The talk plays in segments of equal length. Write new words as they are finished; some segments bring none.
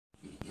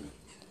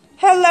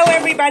Hello,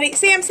 everybody.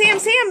 Sam, Sam,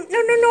 Sam.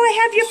 No, no, no, I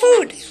have your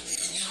food.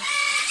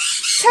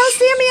 Tell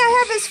Sammy I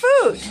have his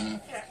food.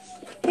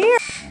 Here.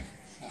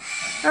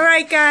 All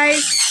right,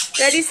 guys.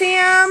 Ready,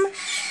 Sam?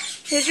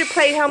 Here's your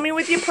plate. Help me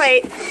with your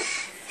plate.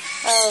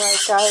 All right,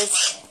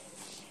 guys.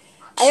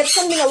 I have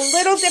something a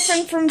little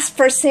different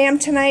for Sam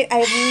tonight.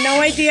 I have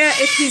no idea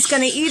if he's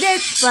going to eat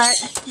it,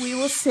 but we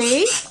will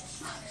see.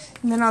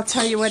 And then I'll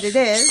tell you what it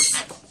is.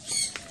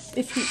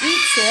 If he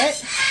eats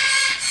it.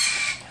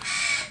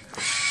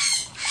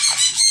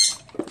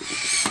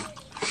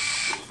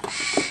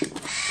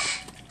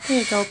 There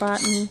you go,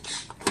 Button.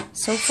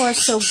 So far,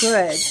 so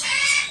good.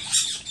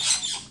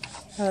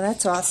 Oh,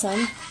 that's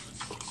awesome.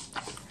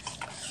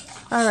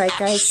 Alright,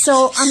 guys.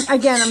 So,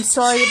 again, I'm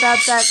sorry about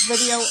that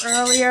video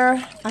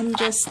earlier. I'm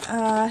just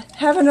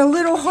having a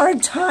little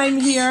hard time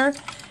here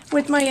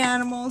with my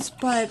animals,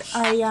 but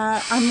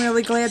I'm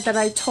really glad that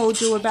I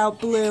told you about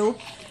Blue.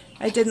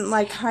 I didn't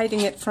like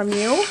hiding it from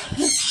you.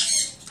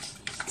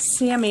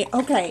 Sammy.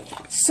 Okay,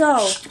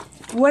 so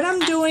what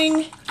I'm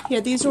doing...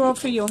 Here, these are all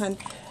for you, hon.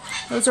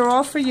 Those are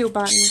all for you,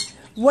 Button.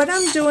 What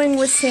I'm doing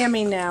with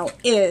Sammy now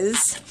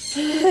is...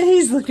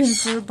 he's looking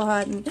for a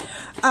button.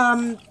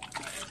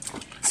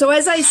 So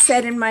as I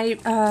said in my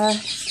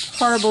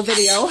horrible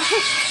video,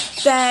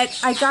 that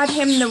I got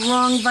him the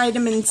wrong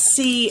vitamin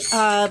C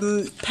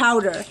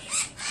powder.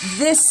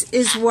 This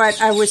is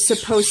what I was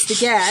supposed to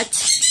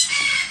get,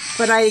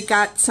 but I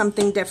got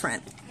something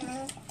different.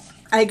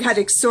 I got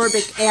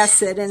ascorbic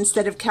acid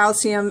instead of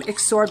calcium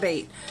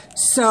ascorbate.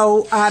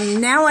 So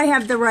now I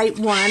have the right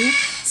one.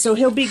 So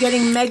he'll be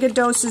getting mega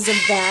doses of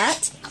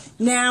that.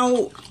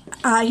 Now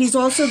he's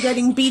also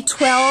getting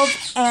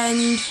B12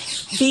 and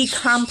B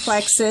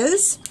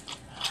complexes.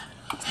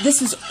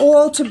 This is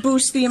all to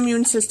boost the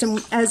immune system.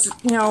 As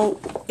you know,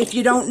 if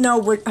you don't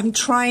know, I'm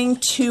trying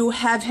to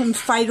have him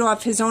fight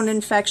off his own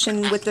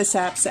infection with this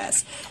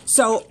abscess.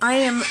 So I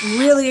am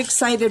really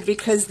excited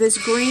because this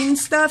green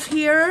stuff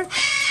here,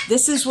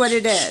 this is what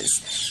it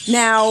is.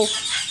 Now,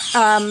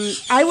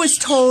 I was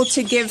told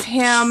to give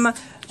him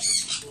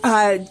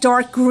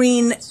dark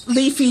green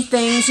leafy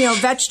things, you know,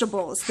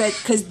 vegetables,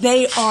 because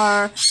they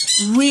are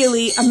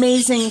really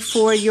amazing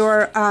for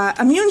your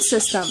immune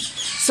system.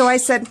 So I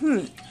said,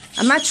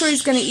 I'm not sure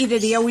he's going to eat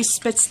it. He always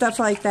spits stuff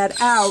like that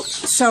out.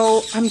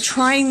 So I'm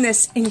trying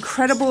this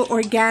incredible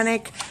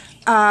organic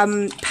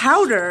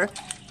powder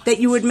that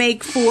you would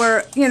make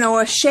for, you know,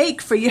 a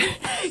shake for your...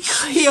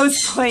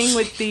 Cleo's playing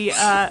with the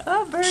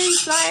birds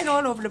flying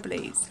all over the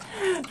place.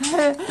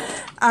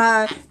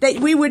 That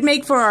we would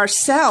make for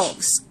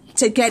ourselves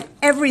to get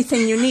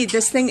everything you need.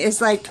 This thing is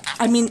like,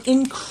 I mean,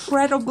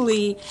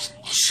 incredibly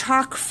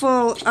chock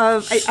full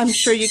of, I'm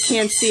sure you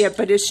can't see it,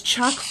 but it's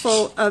chock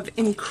full of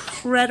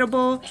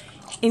incredible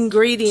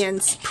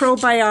ingredients,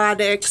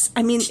 probiotics.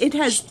 I mean, it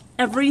has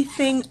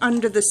everything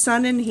under the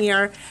sun in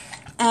here,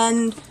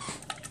 and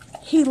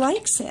he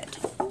likes it.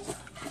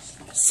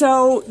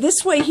 So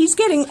this way he's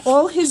getting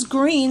all his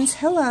greens,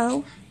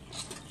 hello,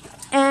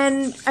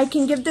 and I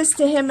can give this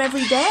to him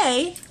every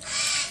day.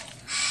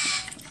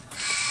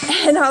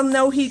 And I'll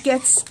know he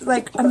gets,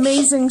 like,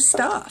 amazing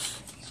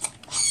stuff.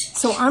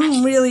 So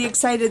I'm really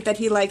excited that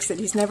he likes it.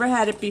 He's never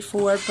had it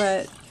before,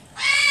 but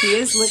he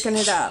is licking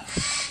it up.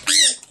 Come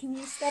here. Can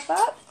you step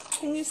up?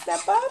 Can you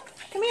step up?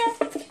 Come here.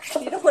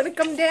 You don't want to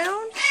come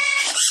down?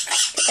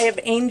 I have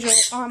Angel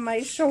on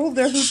my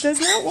shoulder who does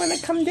not want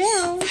to come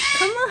down.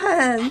 Come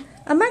on.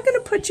 I'm not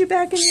going to put you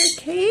back in your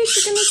cage.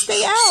 You're going to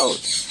stay out.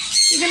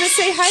 You're going to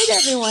say hi to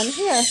everyone.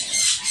 Here.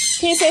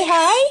 Can you say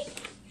hi?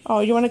 Oh,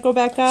 you want to go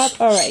back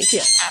up? All right,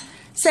 here.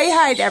 Say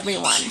hi to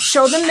everyone.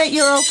 Show them that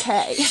you're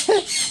okay.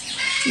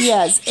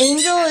 Yes,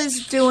 Angel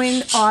is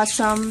doing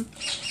awesome.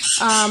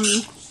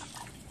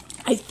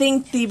 I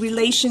think the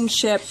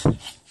relationship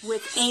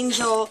with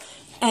Angel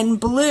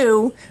and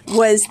Blue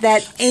was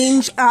that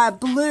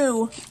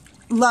Blue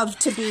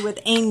loved to be with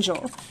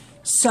Angel.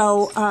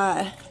 So,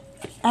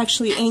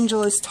 actually,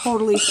 Angel is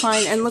totally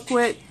fine. And look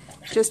what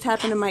just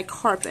happened to my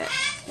carpet.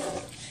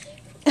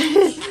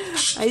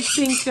 I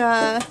think...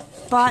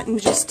 Button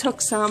just took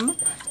some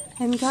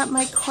and got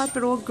my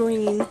carpet all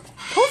green.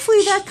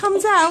 Hopefully that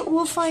comes out.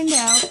 We'll find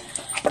out.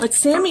 But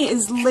Sammy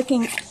is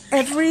licking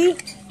every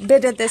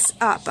bit of this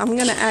up. I'm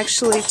going to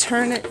actually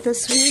turn it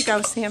this way. Here you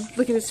go, Sam.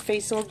 Look at his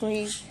face all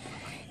green.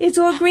 It's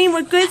all green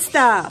with good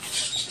stuff.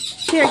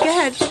 Here, go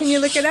ahead. Can you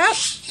lick it up?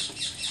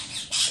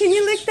 Can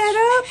you lick that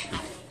up?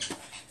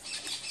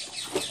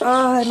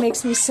 Oh, it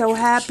makes me so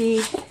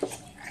happy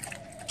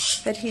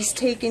that he's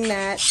taking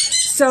that.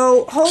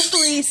 So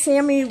hopefully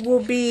Sammy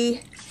will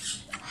be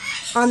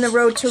on the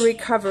road to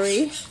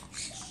recovery.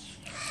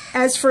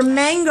 As for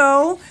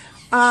Mango,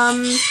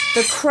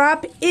 the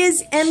crop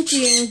is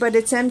emptying, but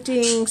it's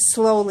emptying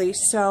slowly.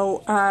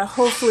 So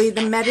hopefully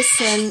the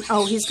medicine,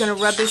 oh, he's going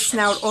to rub his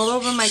snout all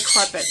over my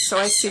carpet. So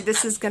I see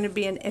this is going to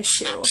be an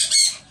issue.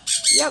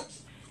 Yep,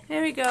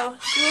 there we go.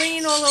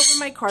 Green all over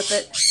my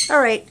carpet. All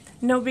right.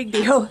 No big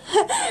deal.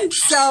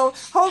 So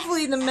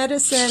hopefully the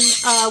medicine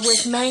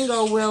with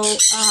Mango will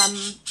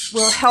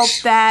help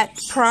that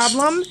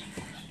problem.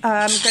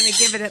 I'm going to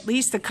give it at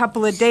least a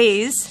couple of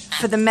days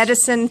for the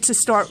medicine to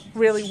start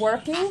really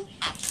working.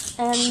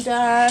 And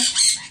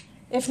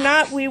if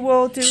not, we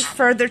will do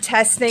further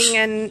testing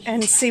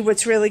and see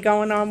what's really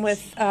going on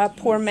with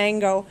poor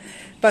Mango.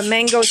 But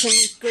Mango's in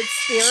good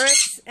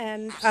spirits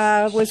and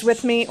was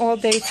with me all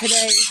day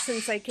today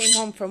since I came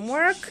home from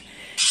work.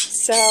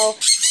 So,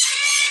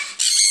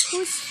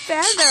 whose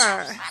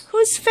feather?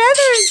 Whose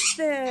feather is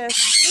this?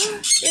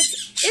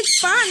 It's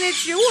fun.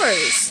 It's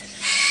yours.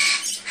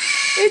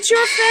 It's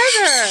your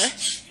feather.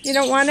 You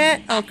don't want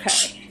it?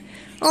 Okay.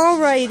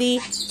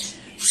 Alrighty.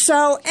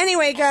 So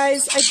anyway,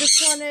 guys, I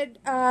just wanted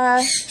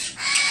to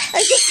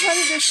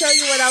show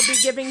you what I'll be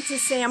giving to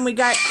Sam. We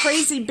got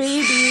Crazy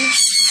Baby,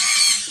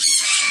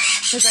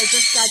 because I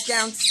just got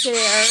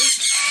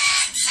downstairs.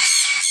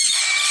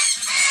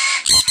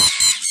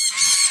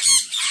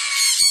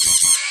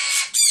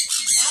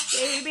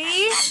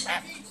 Baby,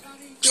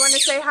 you want to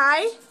say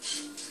hi?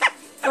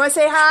 You want to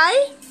say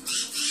hi?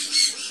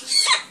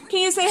 Can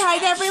you say hi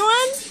to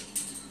everyone?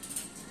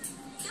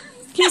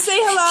 Can you say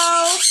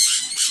hello?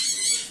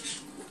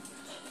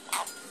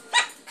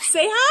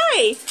 Say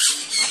hi.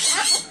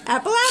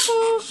 Apple,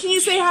 apple. Can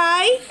you say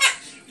hi?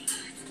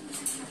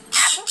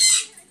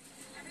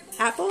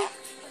 Apple?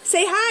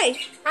 Say hi.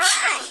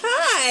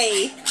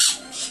 Hi.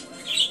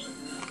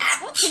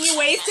 Can you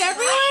wave to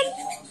everyone?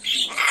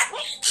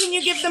 Can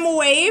you give them a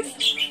wave?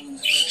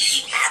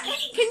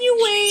 Can you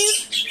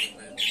wave?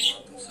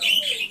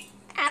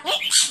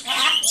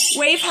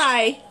 Wave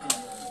hi.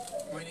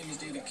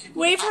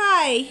 Wave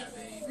hi.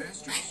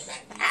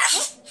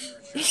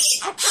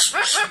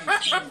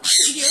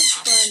 You're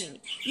funny.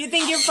 You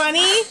think you're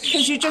funny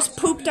because you just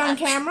pooped on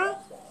camera?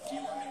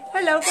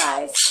 Hello,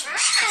 guys.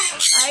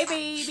 Hi,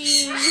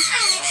 baby.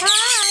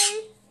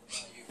 Hi.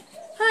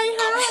 Hi,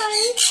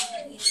 hi.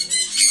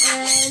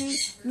 And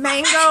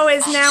Mango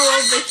is now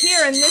over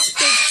here in this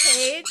big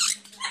cage.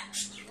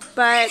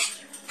 But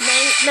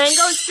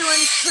Mango's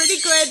doing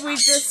pretty good. We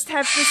just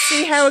have to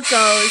see how it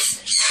goes.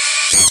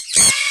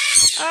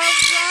 All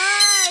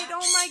right.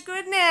 Oh, my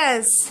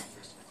goodness.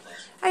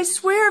 I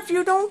swear, if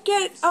you don't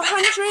get 100%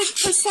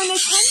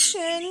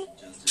 attention,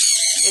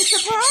 it's a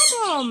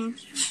problem.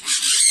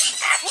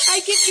 I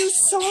give you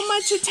so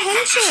much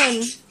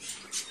attention.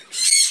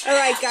 All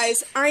right,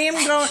 guys, I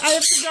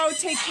have to go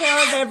take care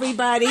of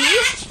everybody.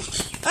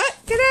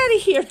 Get out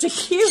of here,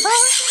 Tequila.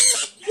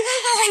 Get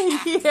out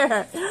of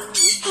here.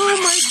 Oh,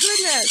 my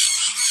goodness.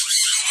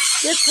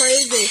 You're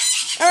crazy.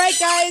 All right,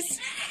 guys,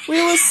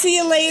 we will see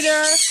you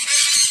later.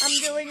 I'm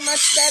doing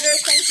much better.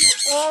 Thank you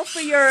all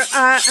for your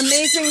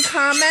amazing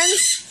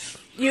comments.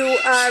 You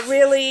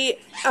really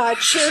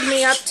cheered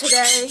me up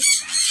today.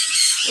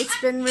 It's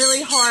been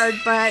really hard,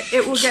 but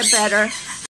it will get better.